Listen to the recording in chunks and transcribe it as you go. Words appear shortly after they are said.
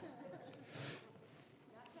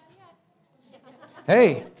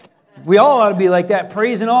Hey, we all ought to be like that,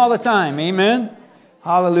 praising all the time. Amen?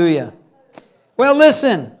 Hallelujah. Well,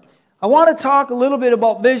 listen, I want to talk a little bit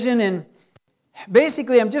about vision, and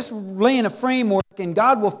basically I'm just laying a framework, and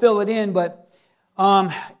God will fill it in, but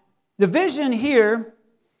the vision here,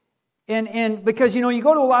 and because, you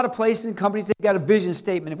go to a lot of places and companies, they've got a vision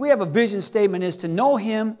statement. If we have a vision statement, is to know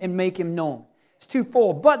Him and make Him known. It's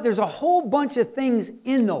twofold, but there's a whole bunch of things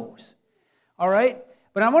in those, all right?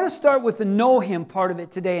 But I want to start with the know Him part of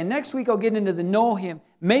it today. And next week I'll get into the know Him,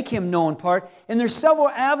 make Him known part. And there's several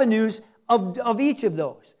avenues of each of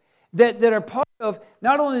those that are part of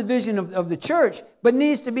not only the vision of the church, but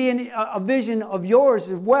needs to be a vision of yours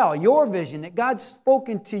as well. Your vision, that God's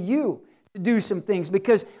spoken to you to do some things.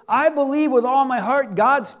 Because I believe with all my heart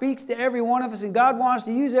God speaks to every one of us, and God wants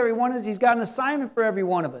to use every one of us. He's got an assignment for every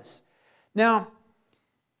one of us. Now,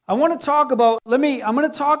 I want to talk about,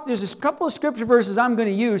 there's a couple of scripture verses I'm going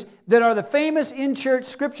to use that are the famous in-church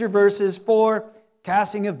scripture verses for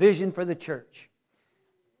casting a vision for the church.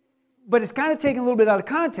 But it's kind of taken a little bit out of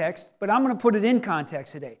context, but I'm going to put it in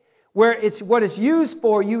context today. Where it's what it's used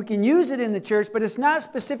for, you can use it in the church, but it's not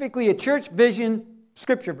specifically a church vision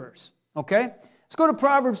scripture verse. Okay? Let's go to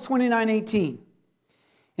Proverbs 29:18.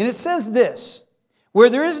 And it says this, where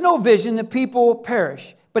there is no vision, the people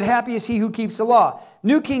perish, but happy is he who keeps the law.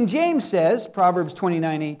 New King James says, Proverbs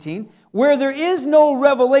 29:18, where there is no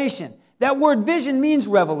revelation. That word vision means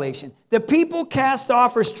revelation. The people cast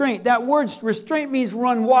off restraint. That word restraint means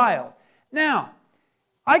run wild. Now,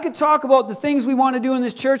 I could talk about the things we want to do in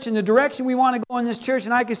this church and the direction we want to go in this church,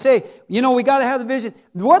 and I could say, we got to have the vision.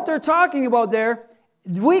 What they're talking about there,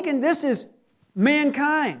 this is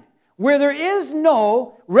mankind. Where there is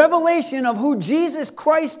no revelation of who Jesus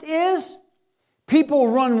Christ is, people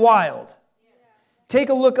run wild. Take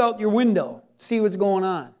a look out your window. See what's going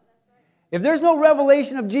on. If there's no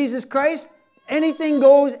revelation of Jesus Christ, anything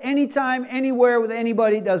goes, anytime, anywhere, with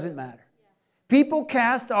anybody, doesn't matter. People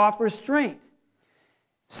cast off restraint.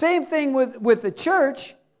 Same thing with the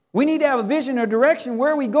church. We need to have a vision or direction.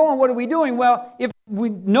 Where are we going? What are we doing? Well, if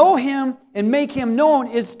we know Him and make Him known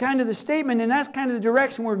is kind of the statement, and that's kind of the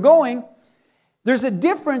direction we're going. There's a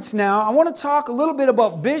difference now. I want to talk a little bit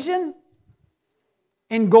about vision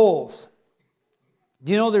and goals.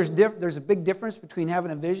 Do you know there's a big difference between having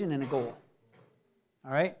a vision and a goal?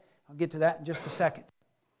 All right? I'll get to that in just a second.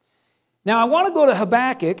 Now, I want to go to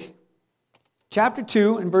Habakkuk chapter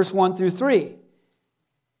 2 and verse 1 through 3.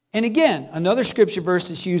 And again, another scripture verse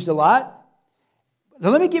that's used a lot. Now,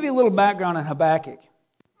 let me give you a little background on Habakkuk,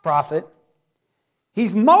 prophet.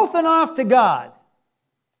 He's mouthing off to God.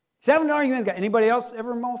 He's having an argument with God. Anybody else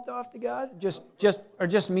ever mouthed off to God?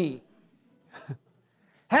 Just me?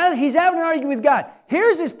 He's having an argument with God.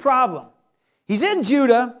 Here's his problem. He's in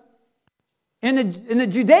Judah, and the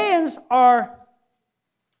Judeans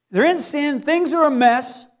they're in sin, things are a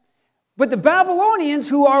mess, but the Babylonians,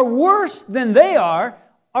 who are worse than they are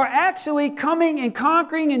actually coming and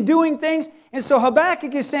conquering and doing things. And so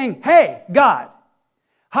Habakkuk is saying, hey, God,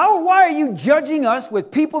 why are you judging us with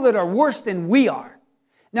people that are worse than we are?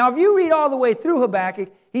 Now, if you read all the way through Habakkuk,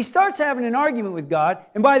 he starts having an argument with God,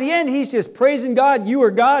 and by the end, he's just praising God. You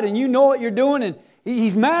are God, and you know what you're doing, and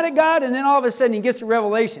he's mad at God, and then all of a sudden, he gets a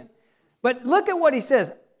revelation. But look at what he says.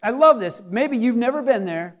 I love this. Maybe you've never been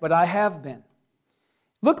there, but I have been.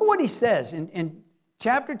 Look at what he says in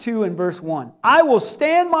chapter 2 and verse 1. I will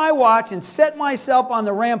stand my watch and set myself on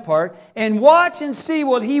the rampart and watch and see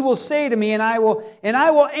what he will say to me, and I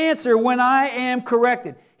will answer when I am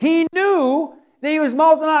corrected. He knew that he was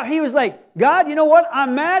mouthing off. He was like, God, you know what?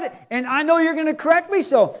 I'm mad, and I know you're going to correct me,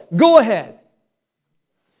 so go ahead.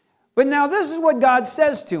 But now this is what God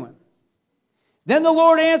says to him. Then the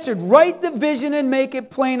Lord answered, write the vision and make it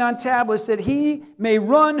plain on tablets, that he may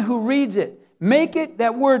run who reads it. Make it,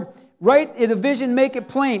 that word, write the vision, make it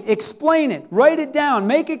plain. Explain it. Write it down.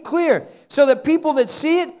 Make it clear so that people that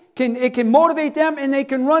see it can motivate them and they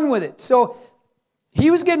can run with it. So he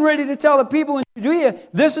was getting ready to tell the people in Judea,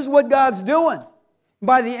 this is what God's doing.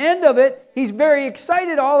 By the end of it, he's very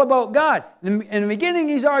excited all about God. In the beginning,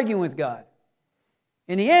 he's arguing with God.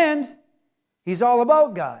 In the end, he's all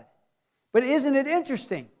about God. But isn't it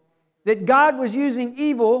interesting that God was using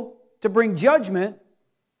evil to bring judgment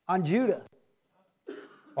on Judah?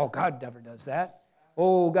 Oh, God never does that.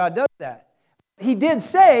 Oh, God does that. He did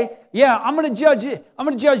say, yeah, I'm going to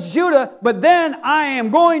judge Judah, but then I am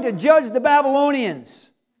going to judge the Babylonians.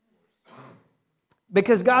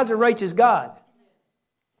 Because God's a righteous God.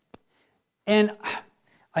 And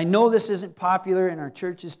I know this isn't popular in our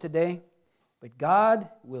churches today, but God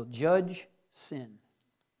will judge sin.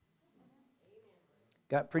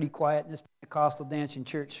 Got pretty quiet in this Pentecostal dancing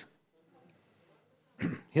church.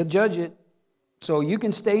 He'll judge it. So you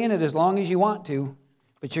can stay in it as long as you want to,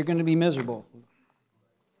 but you're going to be miserable.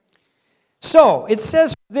 So it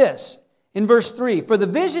says this in verse 3, for the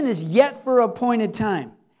vision is yet for appointed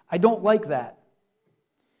time. I don't like that.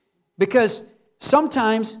 Because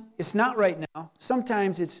sometimes it's not right now.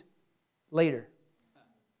 Sometimes it's later.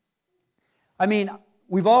 I mean,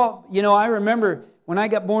 we've all, I remember when I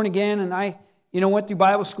got born again and I, went through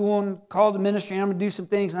Bible school and called the ministry and I'm going to do some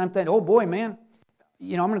things. And I'm thinking, oh boy, man,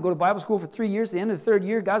 I'm going to go to Bible school for 3 years. At the end of the third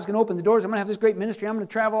year, God's going to open the doors. I'm going to have this great ministry. I'm going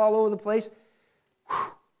to travel all over the place.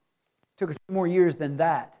 Whew. Took a few more years than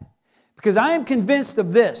that. Because I am convinced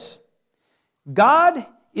of this. God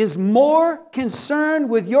is more concerned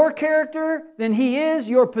with your character than He is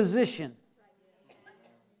your position.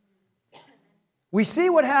 We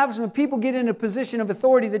see what happens when people get in a position of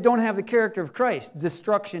authority that don't have the character of Christ.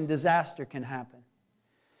 Destruction, disaster can happen.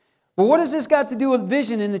 But what has this got to do with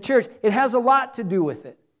vision in the church? It has a lot to do with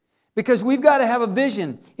it. Because we've got to have a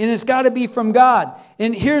vision, and it's got to be from God.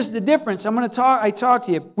 And here's the difference. I talk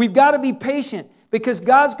to you. We've got to be patient because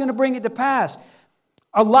God's going to bring it to pass.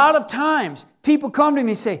 A lot of times, people come to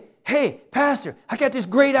me and say, hey, Pastor, I got this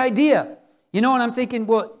great idea. And I'm thinking,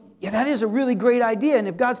 well, yeah, that is a really great idea. And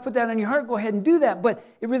if God's put that on your heart, go ahead and do that. But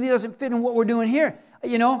it really doesn't fit in what we're doing here.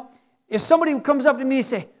 If somebody comes up to me and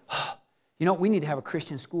say, we need to have a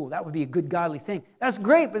Christian school. That would be a good godly thing. That's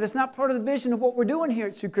great, but that's not part of the vision of what we're doing here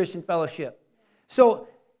at Sioux Christian Fellowship. So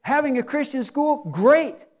having a Christian school,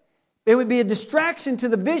 great. It would be a distraction to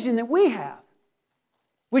the vision that we have,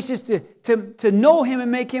 which is to know Him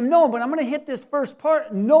and make Him known. But I'm going to hit this first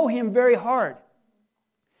part, know Him very hard.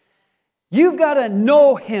 You've got to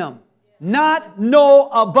know Him, not know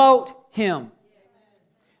about Him.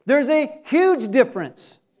 There's a huge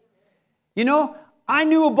difference. I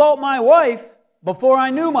knew about my wife before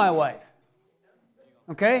I knew my wife.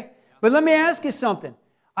 Okay? But let me ask you something.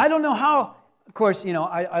 I don't know how, of course,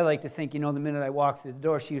 I like to think, the minute I walked through the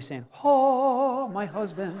door, she was saying, oh, my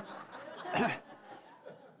husband.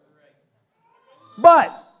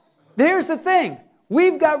 But here's the thing.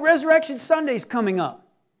 We've got Resurrection Sundays coming up.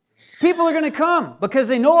 People are going to come because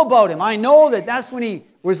they know about Him. I know that that's when He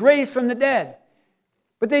was raised from the dead.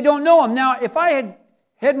 But they don't know Him. Now, if I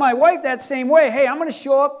had my wife that same way, hey, I'm going to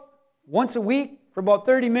show up once a week for about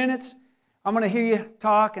 30 minutes. I'm going to hear you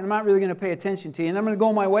talk, and I'm not really going to pay attention to you, and I'm going to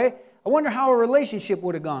go my way. I wonder how our relationship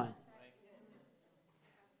would have gone.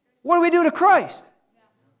 What do we do to Christ?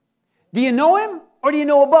 Do you know Him or do you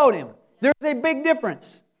know about Him? There's a big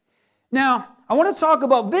difference. Now, I want to talk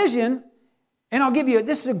about vision, and I'll give you,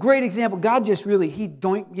 this is a great example. God just really, He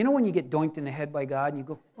doinked, when you get doinked in the head by God, and you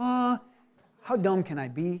go, how dumb can I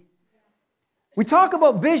be? We talk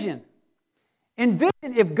about vision. And vision,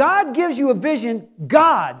 if God gives you a vision,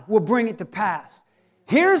 God will bring it to pass.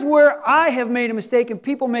 Here's where I have made a mistake and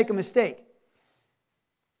people make a mistake.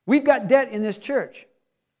 We've got debt in this church.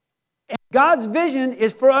 And God's vision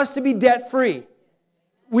is for us to be debt-free.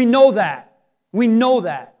 We know that. We know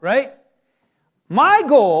that, right? My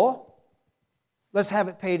goal, let's have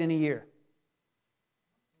it paid in a year.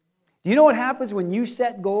 Do you know what happens when you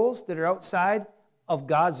set goals that are outside of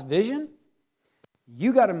God's vision?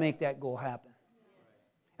 You got to make that goal happen.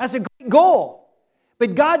 That's a great goal.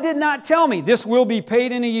 But God did not tell me this will be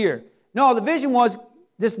paid in a year. No, the vision was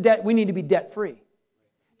this debt, we need to be debt-free.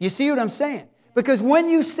 You see what I'm saying? Because when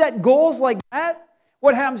you set goals like that,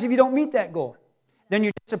 what happens if you don't meet that goal? Then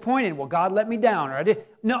you're disappointed. Well, God let me down. Or I did.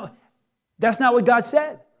 No, that's not what God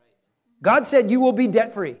said. God said you will be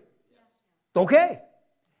debt-free. Okay.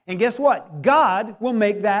 And guess what? God will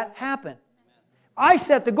make that happen. I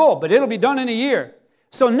set the goal, but it'll be done in a year.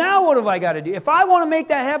 So now what have I got to do? If I want to make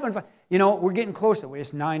that happen, we're getting closer.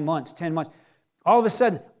 It's 9 months, 10 months. All of a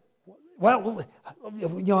sudden, we're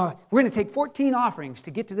going to take 14 offerings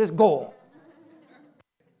to get to this goal.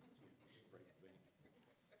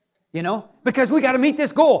 Because we got to meet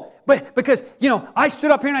this goal. But because, I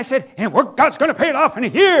stood up here and I said, and God's going to pay it off in a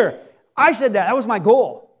year. I said that. That was my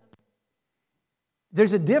goal.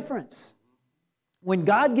 There's a difference. When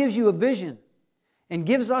God gives you a vision and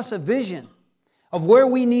gives us a vision of where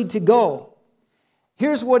we need to go,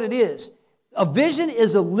 here's what it is. A vision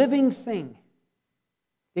is a living thing.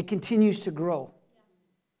 It continues to grow.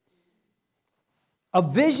 A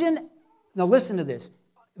vision, now listen to this.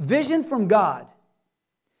 Vision from God.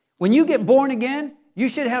 When you get born again, you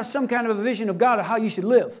should have some kind of a vision of God of how you should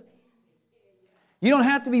live. You don't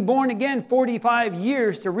have to be born again 45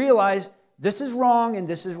 years to realize this is wrong and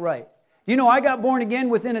this is right. I got born again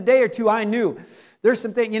within a day or two. I knew there's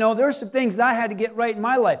some things that I had to get right in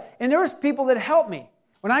my life. And there was people that helped me.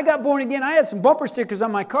 When I got born again, I had some bumper stickers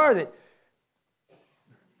on my car that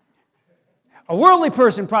A worldly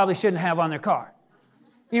person probably shouldn't have on their car.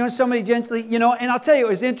 You know, somebody gently, you know, and I'll tell you, it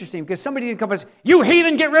was interesting because somebody didn't come and say, you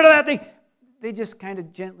heathen, get rid of that thing. They just kind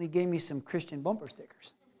of gently gave me some Christian bumper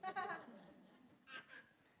stickers.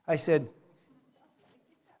 I said,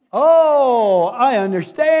 oh, I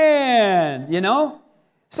understand, you know.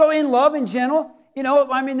 So in love and gentle, you know,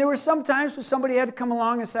 I mean, there were some times when somebody had to come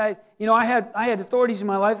along and say, you know, I had authorities in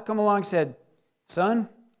my life that come along and said, son,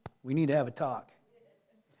 we need to have a talk.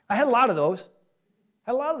 I had a lot of those.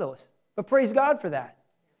 But praise God for that.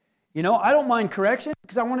 You know, I don't mind correction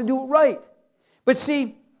because I want to do it right. But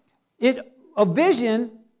see, a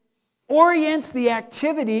vision orients the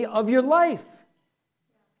activity of your life.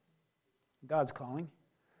 God's calling.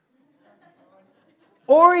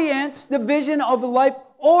 Orients the vision of the life,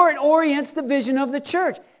 or it orients the vision of the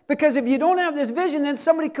church. Because if you don't have this vision, then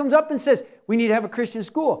somebody comes up and says, we need to have a Christian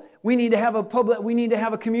school. We need to have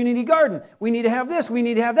a community garden. We need to have this. We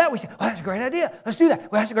need to have that. We say, oh, that's a great idea. Let's do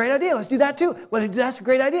that. Well, that's a great idea. Let's do that too. Well, that's a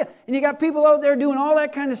great idea. And you got people out there doing all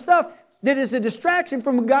that kind of stuff that is a distraction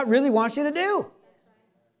from what God really wants you to do.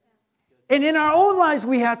 And in our own lives,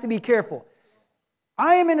 we have to be careful.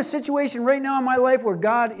 I am in a situation right now in my life where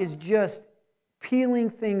God is just peeling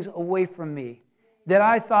things away from me that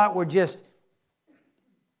I thought were just,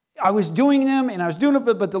 I was doing them and I was doing it,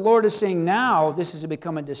 but the Lord is saying now this has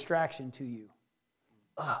become a distraction to you.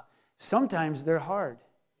 Sometimes they're hard.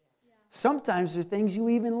 Sometimes they're things you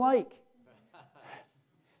even like.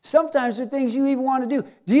 Sometimes they're things you even want to do.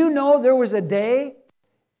 Do you know there was a day,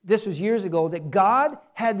 this was years ago, that God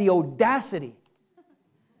had the audacity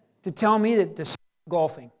to tell me to stop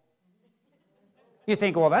golfing? You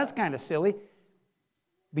think, well, that's kind of silly.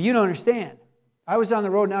 But you don't understand. I was on the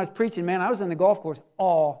road and I was preaching, man. I was on the golf course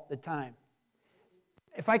all the time.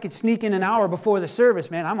 If I could sneak in an hour before the service,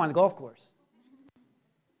 man, I'm on the golf course.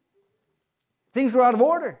 Things were out of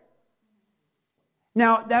order.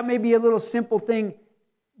 Now, that may be a little simple thing,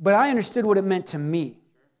 but I understood what it meant to me.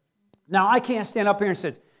 Now, I can't stand up here and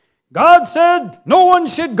say, God said no one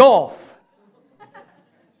should golf.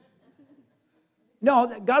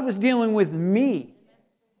 No, God was dealing with me.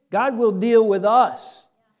 God will deal with us.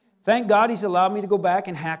 Thank God He's allowed me to go back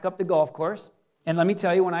and hack up the golf course. And let me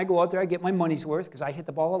tell you, when I go out there, I get my money's worth because I hit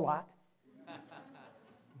the ball a lot.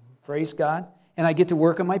 Praise God. And I get to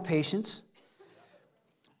work on my patience.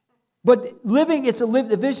 But the vision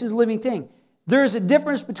is a living thing. There is a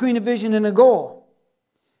difference between a vision and a goal.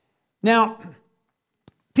 Now,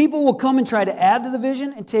 people will come and try to add to the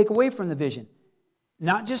vision and take away from the vision.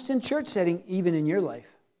 Not just in church setting, even in your life.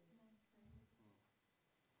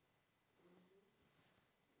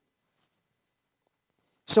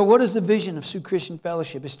 So what is the vision of Sioux Christian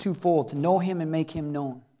Fellowship? It's twofold, to know Him and make Him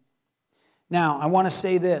known. Now, I want to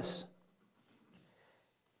say this.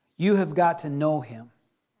 You have got to know Him.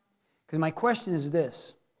 Because my question is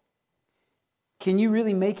this. Can you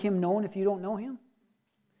really make Him known if you don't know Him?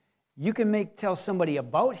 You can tell somebody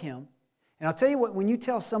about Him. And I'll tell you what, when you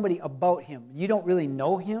tell somebody about Him, you don't really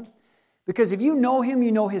know Him. Because if you know Him,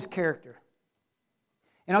 you know His character.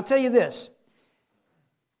 And I'll tell you this.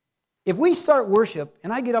 If we start worship,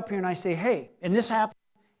 and I get up here and I say, hey, and this happened,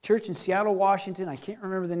 church in Seattle, Washington, I can't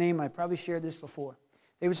remember the name, I probably shared this before.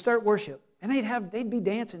 They would start worship, and they'd be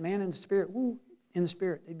dancing, man, in the spirit, woo, in the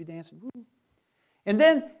spirit, they'd be dancing, woo. And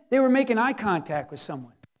then they were making eye contact with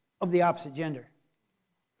someone of the opposite gender.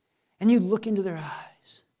 And you look into their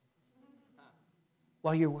eyes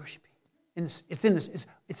while you're worshiping. It's in the spirit.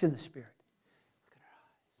 Look at their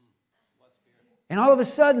eyes. And all of a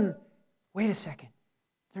sudden, wait a second.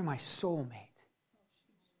 They're my soulmate.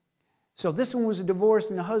 So this one was a divorce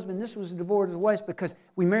and the husband, this was a divorce of the wife because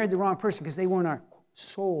we married the wrong person because they weren't our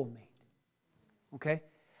soulmate. Okay?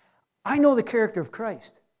 I know the character of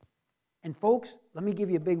Christ. And folks, let me give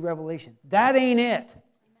you a big revelation. That ain't it.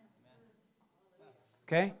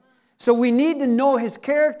 Okay? So we need to know His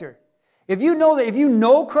character. If you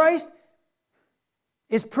know Christ,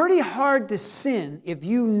 it's pretty hard to sin if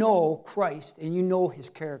you know Christ and you know His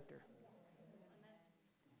character.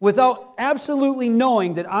 Without absolutely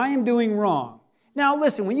knowing that I am doing wrong. Now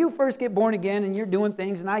listen, when you first get born again and you're doing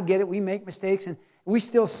things, and I get it, we make mistakes and we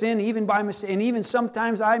still sin even by mistake. And even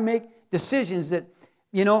sometimes I make decisions that,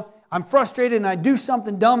 I'm frustrated and I do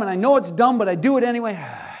something dumb and I know it's dumb, but I do it anyway.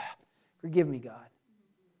 Forgive me, God.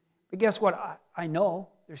 But guess what? I know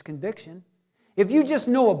there's conviction. If you just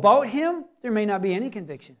know about Him, there may not be any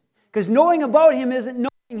conviction. Because knowing about Him isn't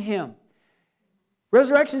knowing Him.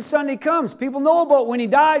 Resurrection Sunday comes. People know about when He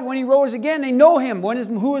died, when He rose again. They know Him.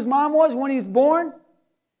 Who His mom was, when He was born.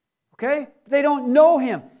 Okay? But they don't know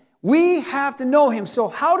Him. We have to know Him. So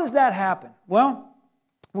how does that happen? Well,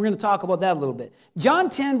 We're going to talk about that a little bit. John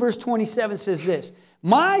 10, verse 27 says this,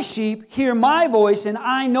 my sheep hear my voice, and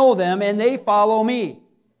I know them, and they follow me.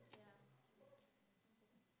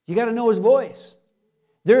 You got to know His voice.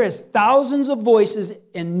 There is thousands of voices,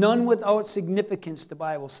 and none without significance, the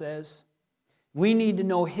Bible says. We need to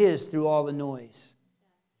know His through all the noise.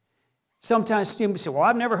 Sometimes students say, well,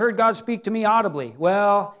 I've never heard God speak to me audibly.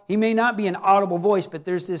 Well, He may not be an audible voice, but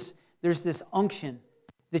there's this unction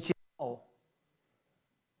that you know.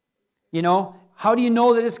 You know, how do you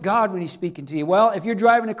know that it's God when He's speaking to you? Well, if you're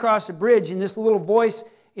driving across a bridge and this little voice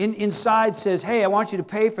inside says, hey, I want you to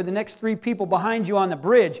pay for the next 3 people behind you on the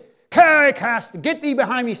bridge. Get thee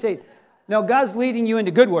behind me, Satan. No, God's leading you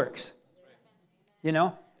into good works. You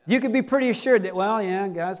know, you could be pretty assured that, well, yeah,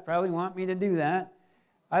 God's probably want me to do that.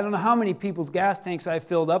 I don't know how many people's gas tanks I've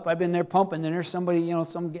filled up. I've been there pumping, and there's somebody, you know,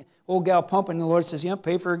 some old gal pumping, and the Lord says, yeah,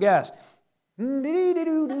 pay for her gas.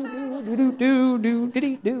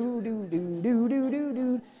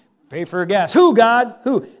 Pay for her gas. Who, God?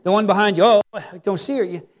 Who? The one behind you. Oh, I don't see her.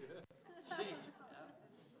 It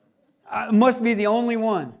must be the only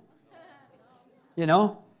one. You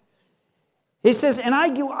know? He says, and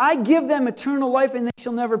I give them eternal life, and they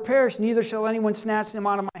shall never perish, neither shall anyone snatch them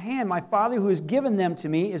out of my hand. My Father who has given them to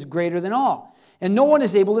me is greater than all, and no one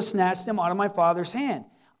is able to snatch them out of my Father's hand.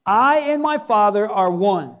 I and my Father are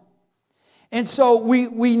one. And so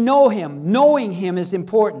we know Him. Knowing Him is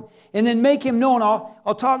important. And then make Him known.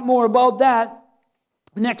 I'll talk more about that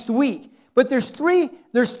next week. But there's three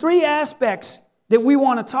aspects that we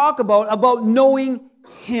want to talk about knowing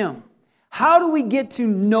Him. How do we get to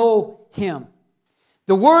know Him?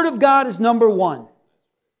 The Word of God is number one.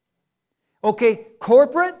 Okay,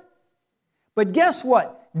 corporate. But guess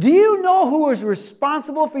what? Do you know who is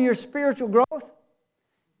responsible for your spiritual growth?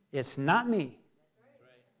 It's not me.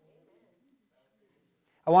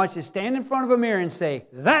 I want you to stand in front of a mirror and say,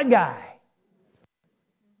 that guy.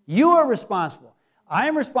 You are responsible. I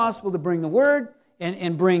am responsible to bring the Word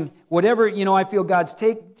and bring whatever, you know, I feel God's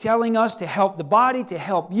telling us to help the body, to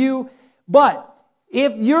help you. But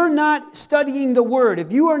if you're not studying the Word,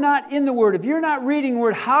 if you are not in the Word, if you're not reading the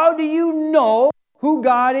Word, how do you know who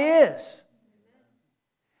God is?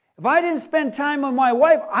 If I didn't spend time with my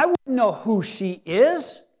wife, I wouldn't know who she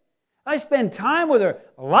is. I spend time with her,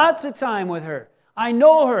 lots of time with her. I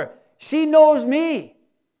know her. She knows me.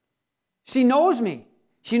 She knows me.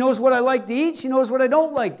 She knows what I like to eat. She knows what I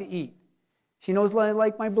don't like to eat. She knows I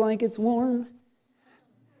like my blankets warm.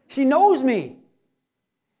 She knows me.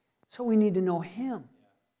 So we need to know Him.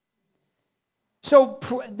 So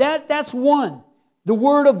that's one, the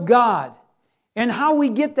Word of God, and how we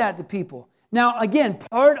get that to people. Now, again,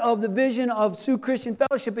 part of the vision of Sioux Christian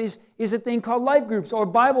Fellowship is a thing called life groups or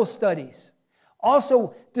Bible studies.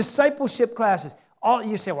 Also, discipleship classes.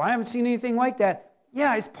 You say, well, I haven't seen anything like that.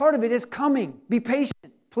 Yeah, it's part of it. It's coming. Be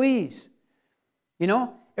patient, please. You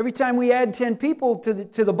know, every time we add 10 people to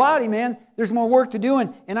the body, man, there's more work to do.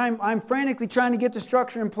 And I'm frantically trying to get the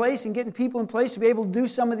structure in place and getting people in place to be able to do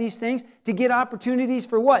some of these things, to get opportunities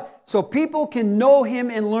for what? So people can know Him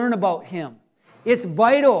and learn about Him. It's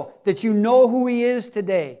vital that you know who He is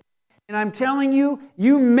today. And I'm telling you,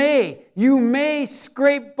 you may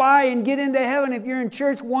scrape by and get into heaven if you're in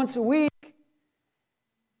church once a week.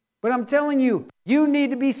 But I'm telling you, you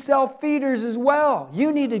need to be self-feeders as well.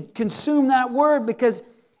 You need to consume that Word, because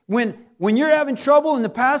when you're having trouble and the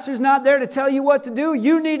pastor's not there to tell you what to do,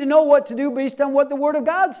 you need to know what to do based on what the Word of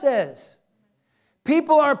God says.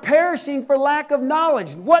 People are perishing for lack of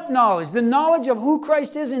knowledge. What knowledge? The knowledge of who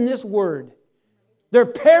Christ is in this Word. They're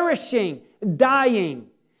perishing, dying.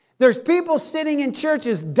 There's people sitting in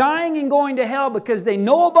churches dying and going to hell because they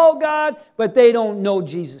know about God, but they don't know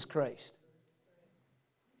Jesus Christ.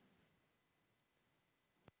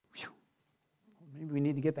 Whew. Maybe we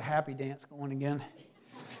need to get the happy dance going again.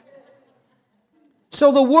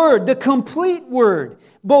 So the Word, the complete Word,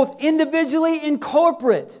 both individually and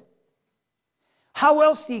corporate. How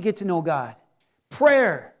else do you get to know God?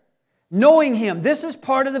 Prayer. Knowing Him. This is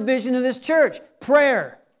part of the vision of this church.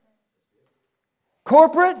 Prayer.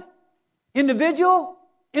 Corporate, individual,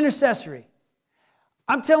 intercessory.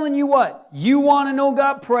 I'm telling you what, you want to know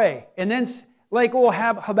God, pray. And then, like old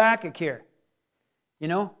Habakkuk here, you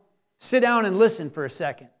know, sit down and listen for a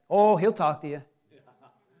second. Oh, He'll talk to you.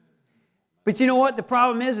 But you know what the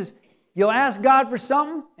problem is you'll ask God for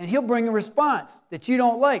something, and He'll bring a response that you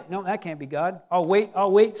don't like. No, that can't be God. I'll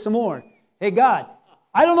wait some more. Hey, God,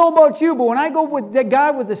 I don't know about you, but when I go with the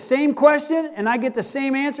God with the same question and I get the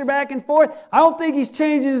same answer back and forth, I don't think He's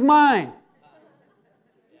changed His mind.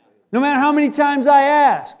 No matter how many times I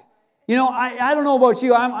ask. You know, I don't know about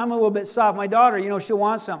you. I'm a little bit soft. My daughter, you know, she'll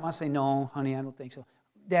want something. I'll say, no, honey, I don't think so.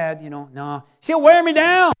 Dad, no. She'll wear me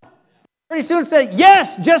down. Pretty soon say,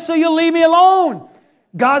 yes, just so you'll leave me alone.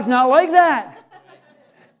 God's not like that.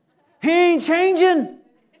 He ain't changing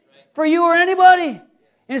for you or anybody.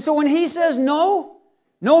 And so when He says no,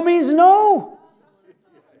 no means no.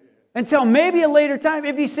 Until maybe a later time.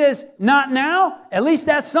 If He says not now, at least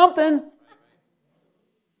that's something.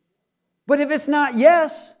 But if it's not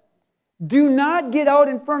yes, do not get out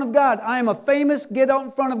in front of God. I am a famous get out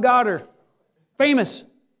in front of Godder. Famous.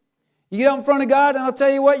 You get out in front of God, and I'll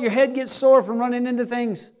tell you what, your head gets sore from running into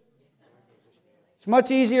things. It's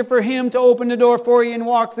much easier for Him to open the door for you and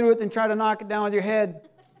walk through it than try to knock it down with your head.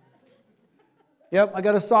 Yep, I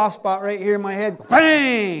got a soft spot right here in my head.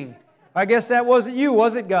 Bang! I guess that wasn't you,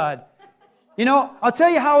 was it, God? I'll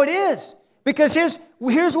tell you how it is. Because here's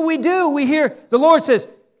what we do. We hear the Lord says,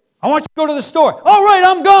 I want you to go to the store. All right,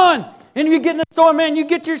 I'm gone. And you get in the store, man, you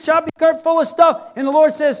get your shopping cart full of stuff. And the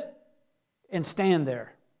Lord says, and stand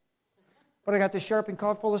there. But I got the shopping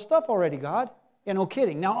cart full of stuff already, God. Yeah, no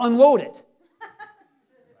kidding. Now unload it.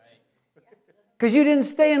 Because you didn't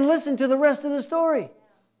stay and listen to the rest of the story.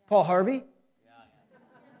 Paul Harvey.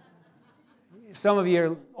 Some of you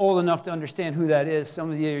are old enough to understand who that is. Some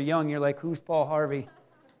of you are young. You're like, who's Paul Harvey?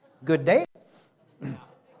 Good day.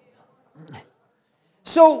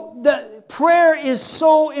 So the prayer is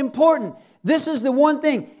so important. This is the one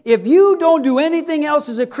thing. If you don't do anything else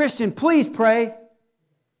as a Christian, please pray.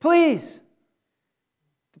 Please.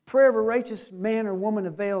 The prayer of a righteous man or woman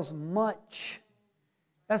avails much.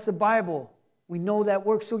 That's the Bible. We know that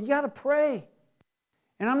works. So you got to pray.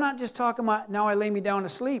 And I'm not just talking about now I lay me down to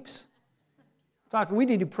sleeps. We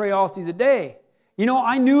need to pray all through the day.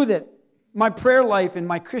 I knew that my prayer life and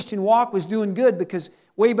my Christian walk was doing good because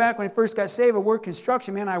way back when I first got saved, I worked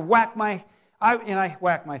construction, man. I whacked my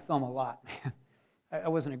thumb a lot, man. I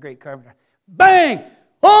wasn't a great carpenter. Bang!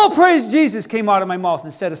 Oh, praise Jesus came out of my mouth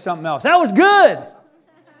instead of something else. That was good.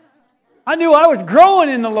 I knew I was growing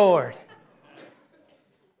in the Lord.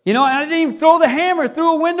 And I didn't even throw the hammer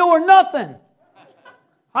through a window or nothing.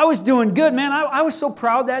 I was doing good, man. I was so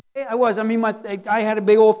proud that day. I was. I had a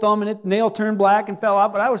big old thumb and it nail turned black and fell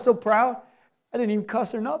out, but I was so proud. I didn't even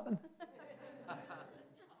cuss or nothing.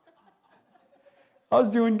 I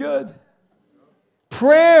was doing good.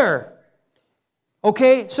 Prayer.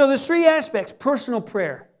 Okay, so there's three aspects. Personal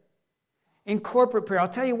prayer and corporate prayer. I'll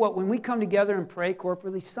tell you what, when we come together and pray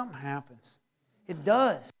corporately, something happens. It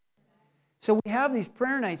does. So we have these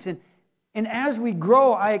prayer nights, and as we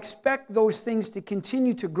grow, I expect those things to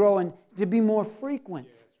continue to grow and to be more frequent.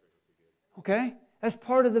 Okay? That's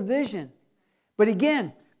part of the vision. But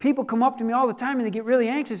again, people come up to me all the time and they get really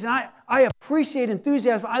anxious, and I appreciate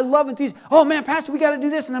enthusiasm. I love enthusiasm. Oh man, Pastor, we got to do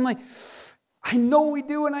this. And I'm like, I know we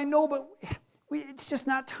do, and I know, but it's just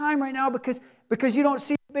not time right now because you don't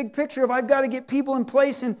see the big picture of I've got to get people in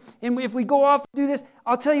place, and if we go off and do this,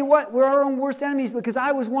 I'll tell you what, we're our own worst enemies because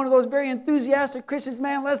I was one of those very enthusiastic Christians,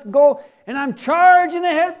 man, let's go, and I'm charging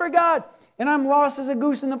ahead for God, and I'm lost as a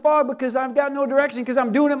goose in the fog because I've got no direction because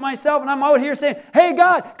I'm doing it myself, and I'm out here saying, hey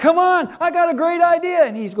God, come on, I got a great idea,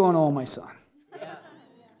 and He's going, oh my son.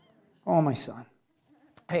 Oh my son.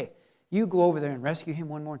 Hey, you go over there and rescue him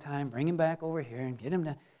one more time, bring him back over here and get him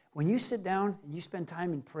to... When you sit down and you spend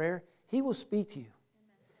time in prayer, He will speak to you.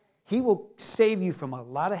 He will save you from a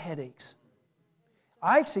lot of headaches.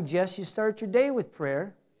 I suggest you start your day with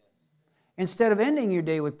prayer instead of ending your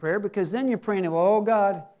day with prayer, because then you're praying, oh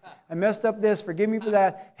God, I messed up this, forgive me for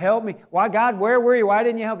that, help me. Why God, where were you? Why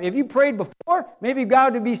didn't you help me? If you prayed before, maybe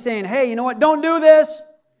God would be saying, hey, you know what, don't do this,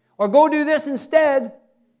 or go do this instead.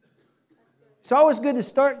 It's always good to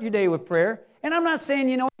start your day with prayer. And I'm not saying,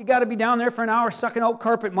 you got to be down there for an hour sucking out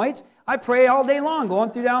carpet mites. I pray all day long,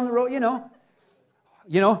 going through down the road,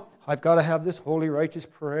 I've got to have this holy, righteous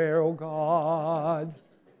prayer, oh God.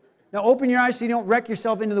 Now open your eyes so you don't wreck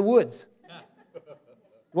yourself into the woods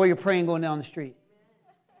while you're praying going down the street.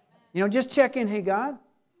 Just check in. Hey, God,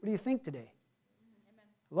 what do you think today?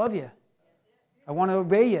 I love you. I want to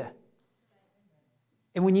obey you.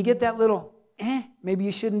 And when you get that little, maybe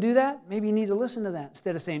you shouldn't do that, maybe you need to listen to that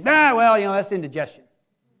instead of saying, that's indigestion.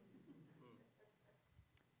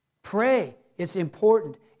 Pray. It's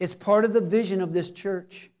important. It's part of the vision of this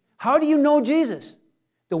church. How do you know Jesus?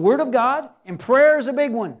 The Word of God, and prayer is a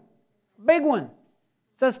big one. Big one.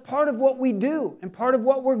 So that's part of what we do and part of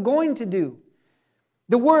what we're going to do.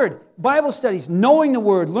 The Word, Bible studies, knowing the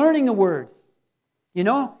Word, learning the Word. And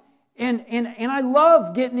I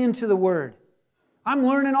love getting into the Word. I'm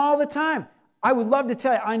learning all the time. I would love to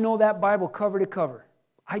tell you, I know that Bible cover to cover.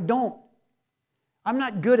 I don't. I'm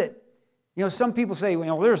not good at, some people say,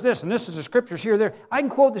 there's this, and this is the scriptures here, there. I can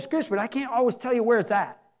quote the scripture, but I can't always tell you where it's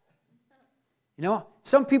at. You know,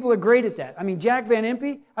 some people are great at that. I mean, Jack Van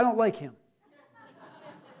Impe, I don't like him.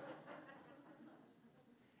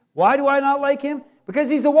 Why do I not like him? Because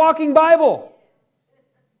he's a walking Bible.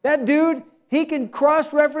 That dude, he can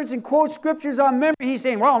cross-reference and quote scriptures on memory. He's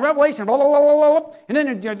saying, well, in Revelation, blah, blah, blah, blah, blah, and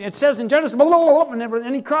then it says in Genesis, blah, blah, blah, blah,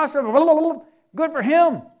 and he cross-references, blah, blah, blah, blah. Good for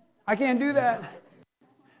him. I can't do that.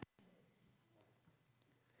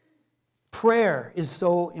 Prayer is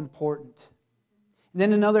so important. And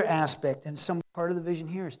then another aspect, and some part of the vision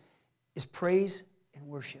here is praise and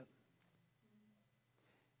worship.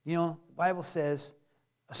 You know, the Bible says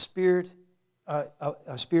a spirit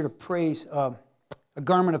of praise, a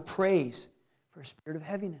garment of praise for a spirit of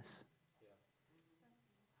heaviness.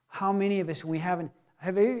 How many of us,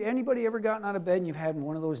 have anybody ever gotten out of bed and you've had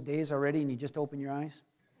one of those days already and you just open your eyes?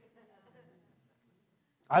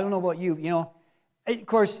 I don't know about you, you know. Of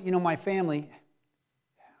course, you know, my family,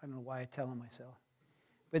 I don't know why I tell them myself,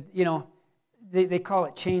 but, you know, they call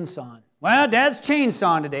it chainsawing. Well, Dad's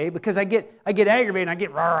chainsawing today because I get aggravated and I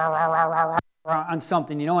get rah, rah, rah, rah, rah, rah, on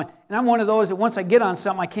something, you know. And I'm one of those that once I get on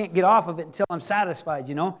something, I can't get off of it until I'm satisfied,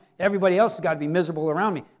 you know. Everybody else has got to be miserable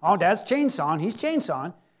around me. Oh, Dad's chainsawing. He's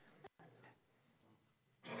chainsawing.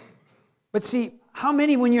 But see, how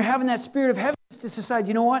many, when you're having that spirit of heaviness, just decide,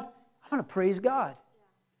 you know what? I'm going to praise God.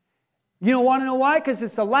 You don't want to know why? Because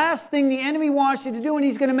it's the last thing the enemy wants you to do, and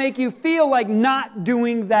he's going to make you feel like not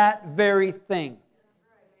doing that very thing.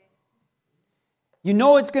 You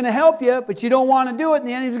know it's going to help you, but you don't want to do it, and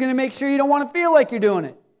the enemy's going to make sure you don't want to feel like you're doing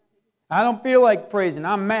it. I don't feel like praising.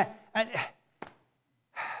 I'm mad.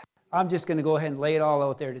 I'm just going to go ahead and lay it all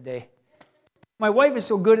out there today. My wife is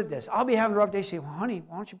so good at this. I'll be having a rough day. She'll say, well, honey,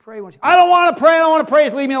 why don't you pray? I don't want to pray. I don't want to pray.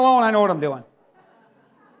 Just leave me alone. I know what I'm doing.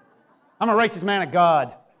 I'm a righteous man of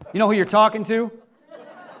God. You know who you're talking to?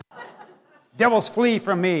 Devils flee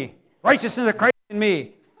from me. Righteousness of Christ in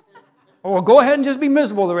me. Oh, well, go ahead and just be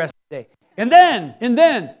miserable the rest of the day. And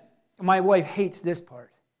then, my wife hates this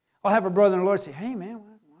part. I'll have her brother in the Lord say, hey, man, why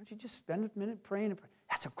don't you just spend a minute praying?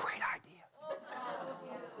 That's a great idea.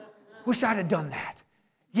 Wish I'd have done that.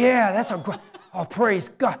 Yeah, that's a great... Oh, praise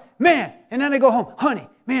God. Man, and then I go home. Honey,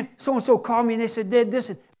 man, so-and-so called me and they said, did this.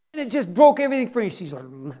 And it just broke everything for me. She's like...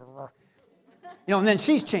 You know, and then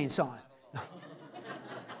she's chainsawing.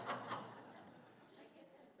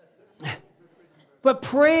 But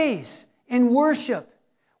praise and worship.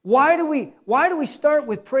 Why do we start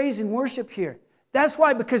with praise and worship here? That's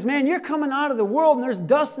why, because, man, you're coming out of the world and there's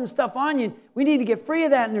dust and stuff on you. And we need to get free of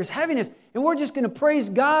that, and there's heaviness. And we're just going to praise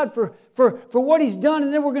God for what He's done,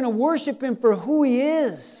 and then we're going to worship Him for who He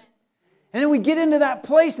is. And then we get into that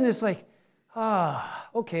place, and it's like,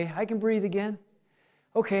 okay, I can breathe again.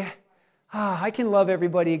 Okay. I can love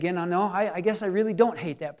everybody again. I know. I guess I really don't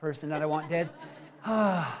hate that person that I want dead.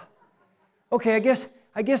 Okay, I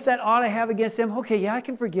guess that ought I have against them. Okay, yeah, I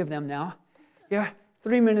can forgive them now. Yeah,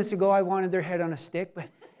 3 minutes ago I wanted their head on a stick, but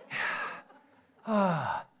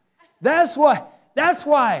that's why. That's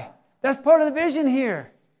part of the vision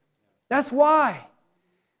here. That's why.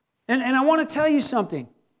 And I want to tell you something.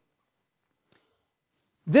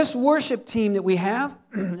 This worship team that we have,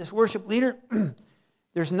 this worship leader,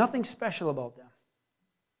 there's nothing special about them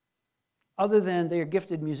other than they are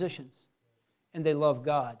gifted musicians and they love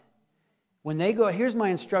God. When they go, here's my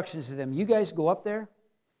instructions to them. You guys go up there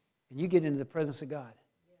and you get into the presence of God.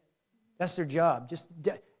 That's their job.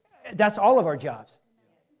 That's all of our jobs.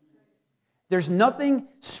 There's nothing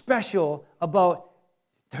special about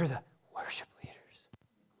they're the worship leaders.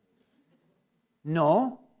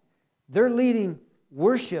 No, they're leading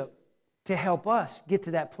worship to help us get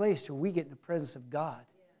to that place where we get in the presence of God.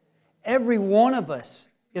 Every one of us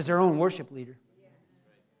is our own worship leader.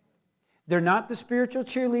 They're not the spiritual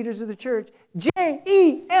cheerleaders of the church.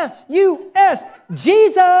 J-E-S-U-S,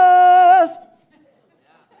 Jesus!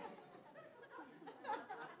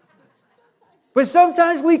 But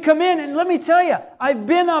sometimes we come in, and let me tell you, I've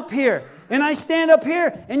been up here, and I stand up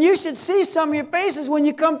here, and you should see some of your faces when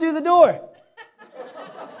you come through the door.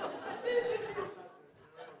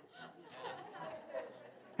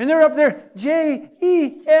 And they're up there,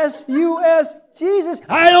 J-E-S-U-S, Jesus.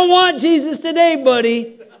 I don't want Jesus today,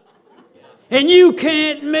 buddy. And you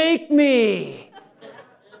can't make me.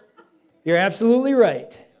 You're absolutely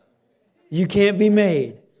right. You can't be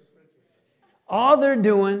made. All they're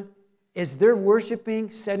doing is they're worshiping,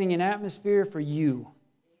 setting an atmosphere for you.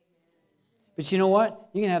 But you know what?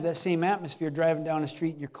 You can have that same atmosphere driving down the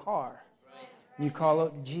street in your car. And you call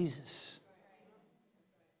out to Jesus.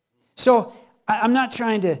 So, I'm not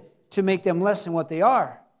trying to make them less than what they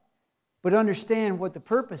are, but understand what the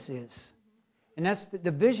purpose is. And that's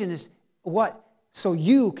the vision is what? so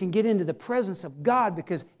you can get into the presence of God,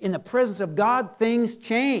 because in the presence of God, things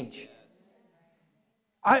change.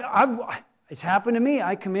 It's happened to me.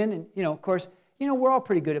 I come in and, of course, we're all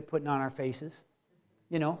pretty good at putting on our faces.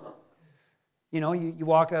 You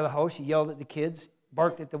walked out of the house, you yelled at the kids,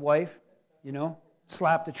 barked at the wife,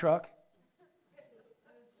 slapped the truck.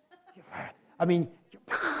 I mean,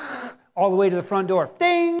 all the way to the front door.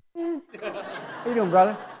 Ding! How you doing,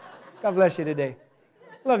 brother? God bless you today.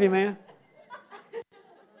 Love you, man.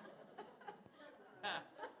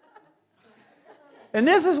 And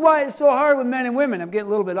this is why it's so hard with men and women. I'm getting a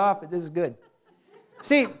little bit off, but this is good.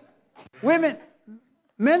 See,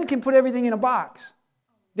 men can put everything in a box,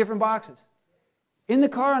 different boxes. In the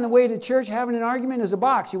car on the way to church, having an argument is a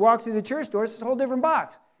box. You walk through the church door, it's a whole different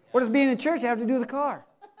box. What does being in church have to do with the car?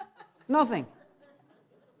 Nothing.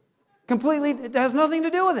 Completely, it has nothing to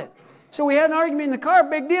do with it. So we had an argument in the car,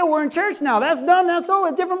 big deal, we're in church now. That's done, that's over,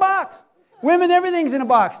 a different box. Women, everything's in a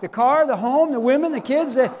box. The car, the home, the women, the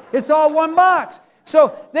kids, it's all one box.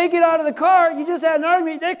 So they get out of the car, you just had an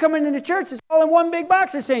argument, they're coming into church, it's all in one big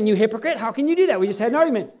box. They're saying, you hypocrite, how can you do that? We just had an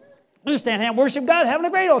argument. We stand here, worship God, having a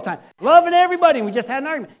great old time. Loving everybody, and we just had an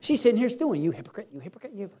argument. She's sitting here stewing, you hypocrite, you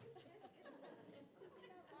hypocrite, you hypocrite.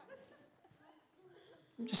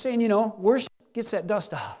 I'm just saying, worship gets that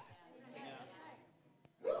dust off.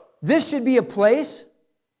 This should be a place,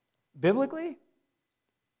 biblically,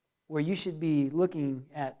 where you should be looking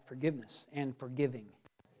at forgiveness and forgiving.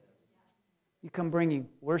 You come bringing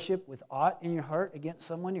worship with aught in your heart against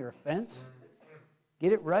someone, your offense.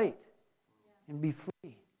 Get it right and be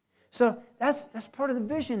free. So that's part of the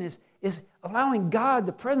vision is allowing God,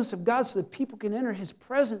 the presence of God, so that people can enter His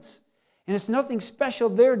presence. And it's nothing special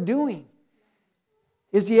they're doing.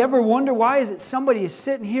 Do you ever wonder why is it somebody is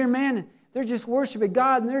sitting here, man, and they're just worshiping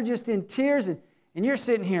God and they're just in tears, and you're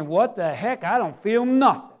sitting here, what the heck? I don't feel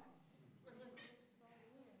nothing.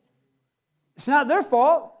 It's not their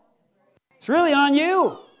fault. It's really on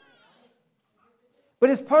you. But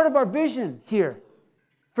it's part of our vision here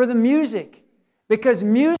for the music, because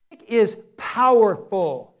music is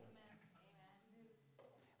powerful.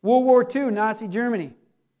 World War II, Nazi Germany.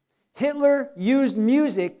 Hitler used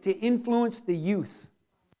music to influence the youth,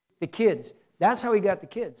 the kids. That's how he got the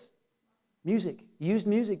kids. Music. He used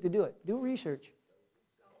music to do it. Do research.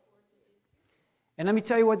 And let me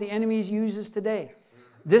tell you what the enemy uses today.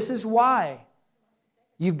 This is why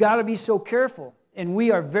you've got to be so careful. And we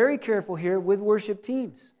are very careful here with worship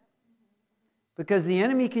teams. Because the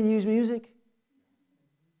enemy can use music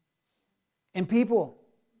and people.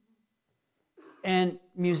 And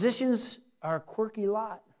musicians are a quirky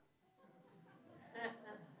lot.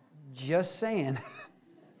 Just saying.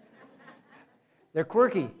 They're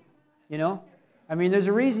quirky, I mean, there's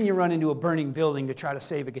a reason you run into a burning building to try to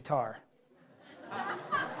save a guitar.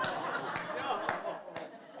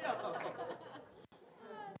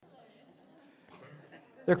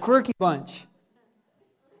 They're a quirky bunch.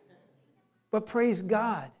 But praise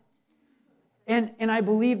God. And I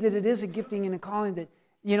believe that it is a gifting and a calling that,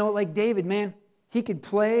 like David, man, he could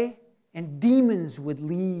play and demons would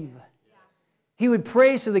leave. He would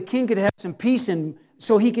pray so the king could have some peace and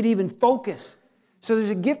so he could even focus. So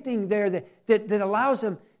there's a gifting there that allows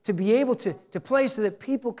him to be able to play so that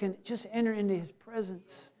people can just enter into his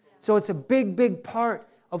presence. So it's a big, big part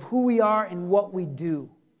of who we are and what we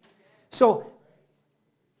do. So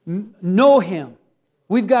know Him.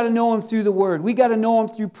 We've got to know Him through the Word. We've got to know Him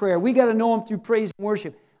through prayer. We've got to know Him through praise and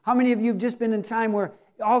worship. How many of you have just been in a time where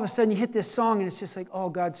all of a sudden you hit this song and it's just like, oh,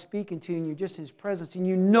 God's speaking to you and you're just in His presence and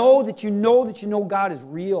you know God is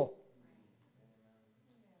real.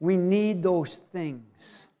 We need those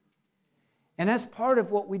things. And that's part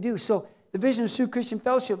of what we do. So the vision of Sioux Christian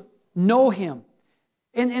Fellowship, know Him.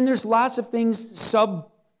 And there's lots of things,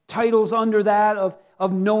 subtitles under that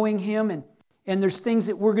of knowing Him. And there's things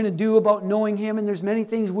that we're going to do about knowing Him. And there's many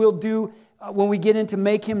things we'll do when we get into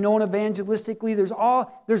make Him known evangelistically.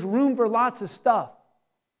 There's room for lots of stuff.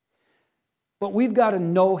 But we've got to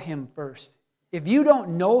know Him first. If you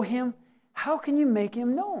don't know Him, how can you make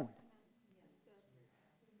Him known?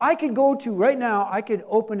 I could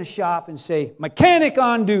open a shop and say, mechanic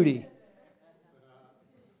on duty.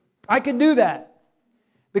 I could do that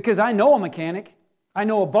because I know a mechanic. I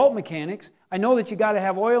know about mechanics. I know that you got to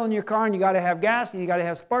have oil in your car and you got to have gas and you got to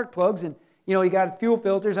have spark plugs and you got fuel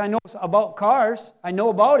filters. I know about cars. I know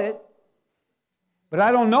about it. But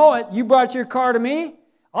I don't know it. You brought your car to me.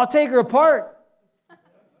 I'll take her apart. And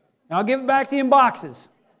I'll give it back to you in boxes.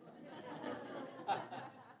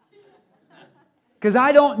 Because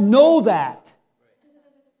I don't know that.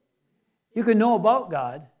 You can know about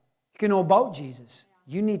God. You can know about Jesus.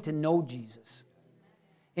 You need to know Jesus.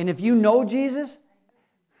 And if you know Jesus,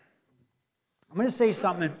 I'm going to say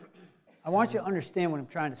something. I want you to understand what I'm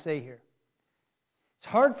trying to say here. It's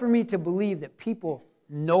hard for me to believe that people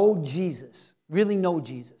know Jesus, really know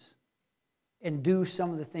Jesus, and do some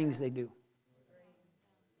of the things they do.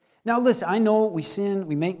 Now listen, I know we sin,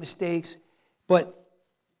 we make mistakes, but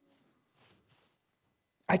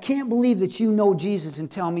I can't believe that you know Jesus and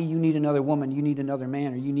tell me you need another woman, you need another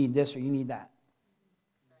man, or you need this, or you need that.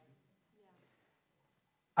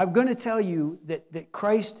 I'm going to tell you that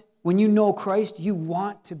Christ, when you know Christ, you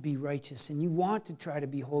want to be righteous and you want to try to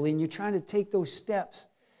be holy and you're trying to take those steps.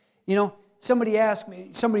 You know, somebody asked me,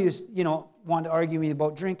 somebody was, wanted to argue with me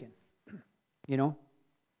about drinking. Well,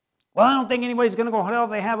 I don't think anybody's going to go hell if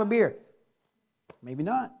they have a beer. Maybe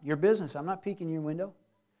not. Your business. I'm not peeking your window.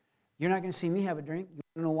 You're not going to see me have a drink. You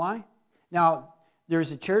want to know why? Now,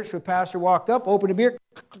 there's a church where a pastor walked up, opened a beer,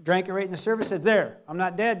 drank it right in the service, said, there, I'm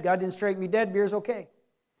not dead. God didn't strike me dead. Beer's okay.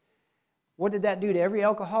 What did that do to every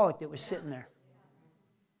alcoholic that was sitting there?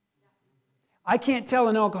 I can't tell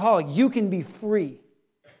an alcoholic, you can be free.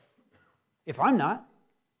 If I'm not.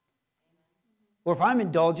 Or if I'm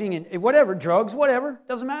indulging in whatever, drugs, whatever,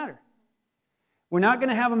 doesn't matter. We're not going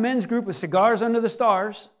to have a men's group with cigars under the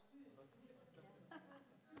stars.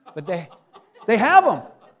 But they have them.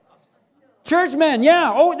 Churchmen,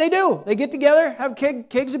 yeah, they do. They get together, have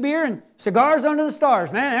kegs of beer and cigars under the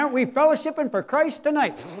stars. Man, aren't we fellowshipping for Christ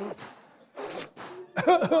tonight?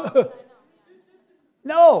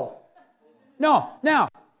 No. Now,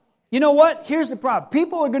 you know what? Here's the problem.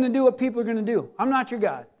 People are going to do what people are going to do. I'm not your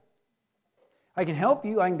God. I can help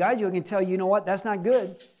you. I can guide you. I can tell you know what? That's not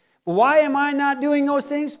good. But why am I not doing those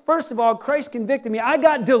things? First of all, Christ convicted me. I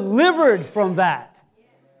got delivered from that.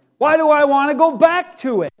 Why do I want to go back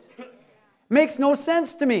to it? Makes no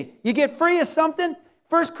sense to me. You get free of something.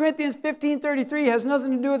 1 Corinthians 15:33 has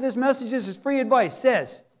nothing to do with this message. This is free advice. It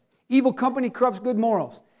says, evil company corrupts good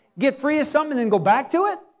morals. Get free of something and then go back to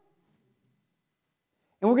it?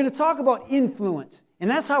 And we're going to talk about influence. And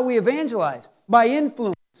that's how we evangelize, by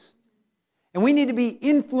influence. And we need to be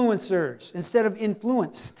influencers instead of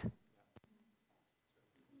influenced.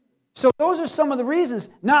 So those are some of the reasons.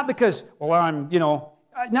 Not because,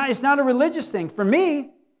 it's not a religious thing. For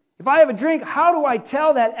me, if I have a drink, how do I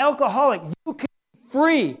tell that alcoholic, you can be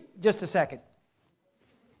free? Just a second.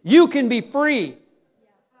 You can be free.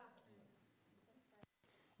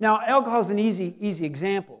 Now, alcohol is an easy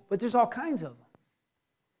example, but there's all kinds of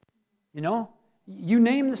them. You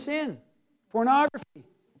name the sin. Pornography.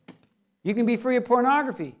 You can be free of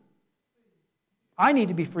pornography. I need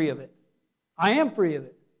to be free of it. I am free of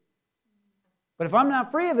it. But if I'm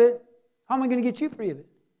not free of it, how am I going to get you free of it?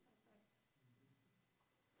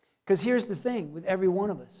 Because here's the thing with every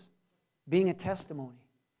one of us, being a testimony.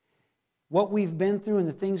 What we've been through and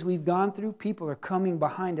the things we've gone through, people are coming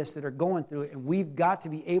behind us that are going through it, and we've got to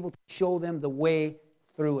be able to show them the way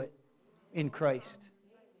through it in Christ.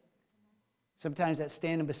 Sometimes that's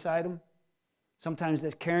standing beside them. Sometimes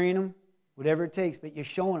that's carrying them. Whatever it takes, but you're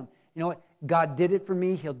showing them. You know what? God did it for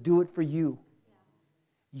me. He'll do it for you.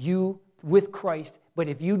 You with Christ. But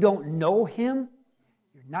if you don't know Him,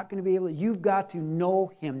 you're not going to be able to. You've got to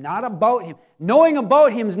know Him, not about Him. Knowing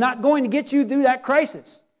about Him is not going to get you through that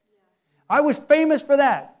crisis. I was famous for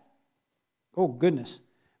that. Oh, goodness.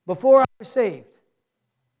 Before I was saved.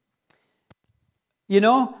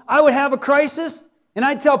 I would have a crisis, and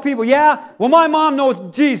I'd tell people, my mom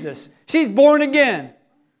knows Jesus. She's born again.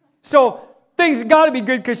 So things have got to be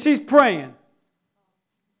good because she's praying.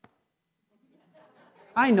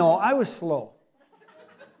 I know, I was slow.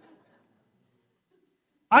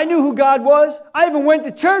 I knew who God was. I even went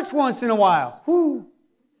to church once in a while. Whew.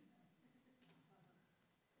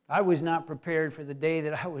 I was not prepared for the day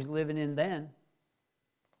that I was living in then.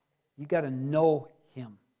 You got to know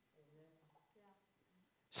Him.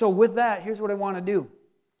 So with that, here's what I want to do.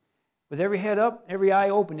 With every head up, every eye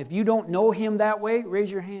open. If you don't know Him that way,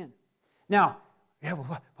 raise your hand. Now,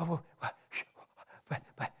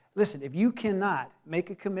 listen, if you cannot make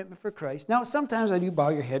a commitment for Christ, now sometimes I do bow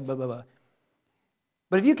your head, blah, blah, blah.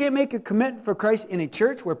 But if you can't make a commitment for Christ in a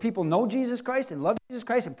church where people know Jesus Christ and love Jesus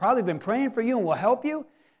Christ and probably been praying for you and will help you,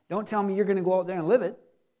 don't tell me you're going to go out there and live it.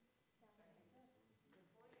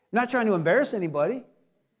 I'm not trying to embarrass anybody.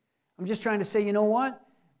 I'm just trying to say, you know what?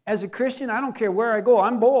 As a Christian, I don't care where I go.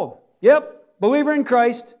 I'm bold. Yep, believer in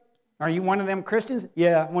Christ. Are you one of them Christians?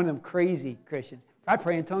 Yeah, one of them crazy Christians. I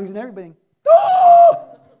pray in tongues and everything.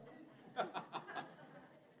 Oh!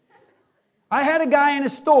 I had a guy in a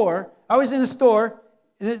store. I was in a store.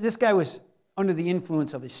 This guy was under the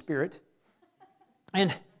influence of his spirit.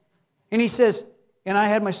 And he says, and I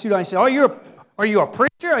had my suit on. He said, are Are you a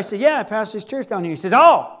preacher? I said, yeah, I pastor this church down here. He says,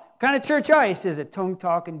 oh, what kind of church are you? He says, a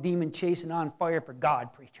tongue-talking, demon-chasing, on fire for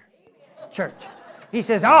God preacher. Church. He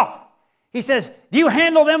says, oh. He says, do you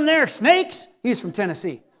handle them there snakes? He's from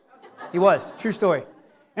Tennessee. He was. True story.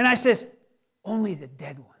 And I says, only the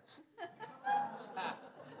dead ones.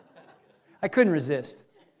 I couldn't resist.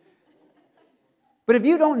 But if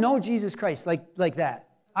you don't know Jesus Christ like that,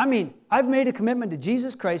 I mean, I've made a commitment to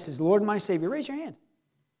Jesus Christ as Lord and my Savior. Raise your hand.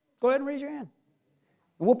 Go ahead and raise your hand.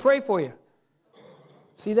 And we'll pray for you.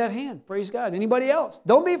 See that hand? Praise God. Anybody else?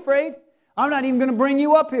 Don't be afraid. I'm not even going to bring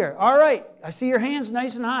you up here. All right. I see your hands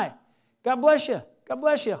nice and high. God bless you. God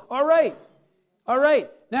bless you. All right. All right.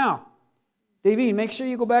 Now, Davey, make sure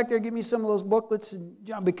you go back there and give me some of those booklets.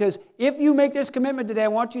 Because if you make this commitment today, I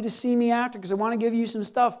want you to see me after because I want to give you some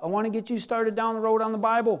stuff. I want to get you started down the road on the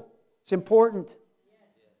Bible. It's important.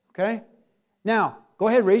 Okay? Now, go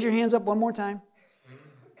ahead. Raise your hands up one more time.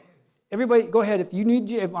 Everybody, go ahead. If you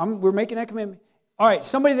need, we're making that commitment. All right.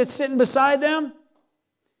 Somebody that's sitting beside them,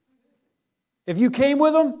 if you came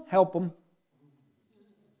with them, help them.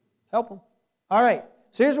 Help them. All right.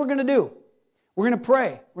 So here's what we're going to do. We're going to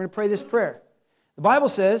pray. We're going to pray this prayer. The Bible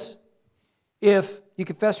says, if you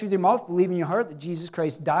confess with your mouth, believe in your heart that Jesus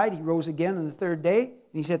Christ died, He rose again on the third day, and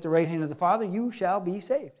He's at the right hand of the Father, you shall be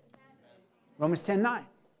saved. Romans 10:9.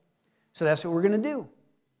 So that's what we're going to do.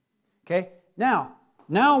 Okay? Now,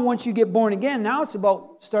 once you get born again, now it's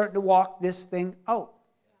about starting to walk this thing out.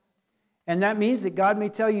 And that means that God may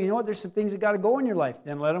tell you, you know what, there's some things that got to go in your life.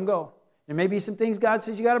 Then let them go. There may be some things God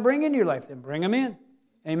says you got to bring into your life. Then bring them in.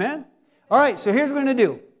 Amen? All right, so here's what we're going to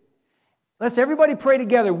do. Let's everybody pray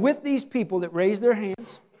together with these people that raise their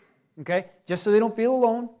hands, okay, just so they don't feel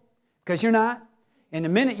alone, because you're not. In a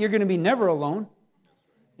minute, you're going to be never alone,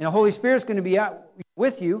 and the Holy Spirit's going to be out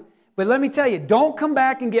with you. But let me tell you, don't come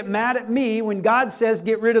back and get mad at me when God says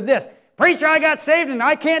get rid of this. Preacher, I got saved, and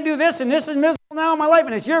I can't do this, and this is miserable now in my life,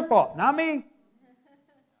 and it's your fault, not me.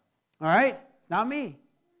 All right? Not me.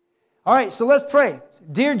 All right, so let's pray.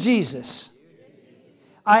 Dear Jesus,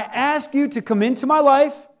 I ask you to come into my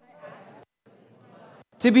life,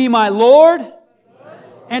 to be my Lord,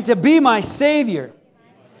 and to be my Savior.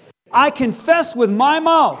 I confess with my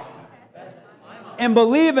mouth and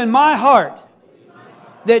believe in my heart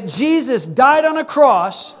that Jesus died on a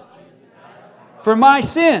cross for my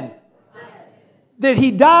sin, that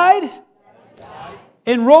He died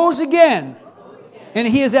and rose again, and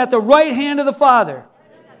He is at the right hand of the Father.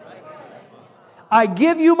 I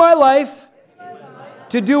give you my life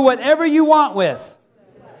to do whatever you want with.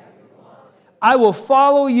 I will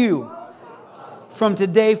follow you from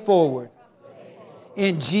today forward.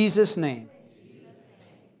 In Jesus' name.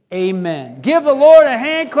 Amen. Give the Lord a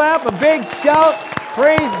hand clap, a big shout.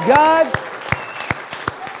 Praise God.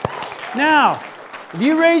 Now, if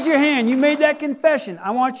you raise your hand, you made that confession,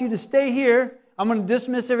 I want you to stay here. I'm going to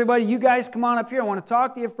dismiss everybody. You guys come on up here. I want to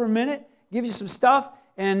talk to you for a minute, give you some stuff.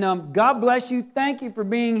 And God bless you. Thank you for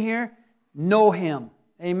being here. Know Him.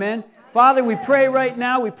 Amen. Father, we pray right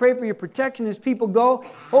now. We pray for your protection as people go.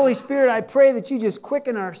 Holy Spirit, I pray that you just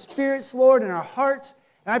quicken our spirits, Lord, and our hearts.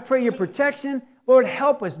 And I pray your protection. Lord,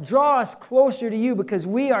 help us. Draw us closer to you because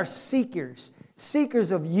we are seekers.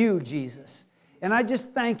 Seekers of you, Jesus. And I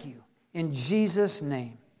just thank you in Jesus'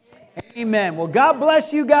 name. Amen. Well, God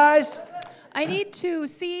bless you guys. I need to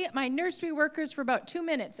see my nursery workers for about 2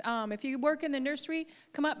 minutes. If you work in the nursery,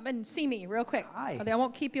 come up and see me real quick. Hi. I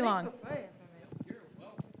won't keep you long.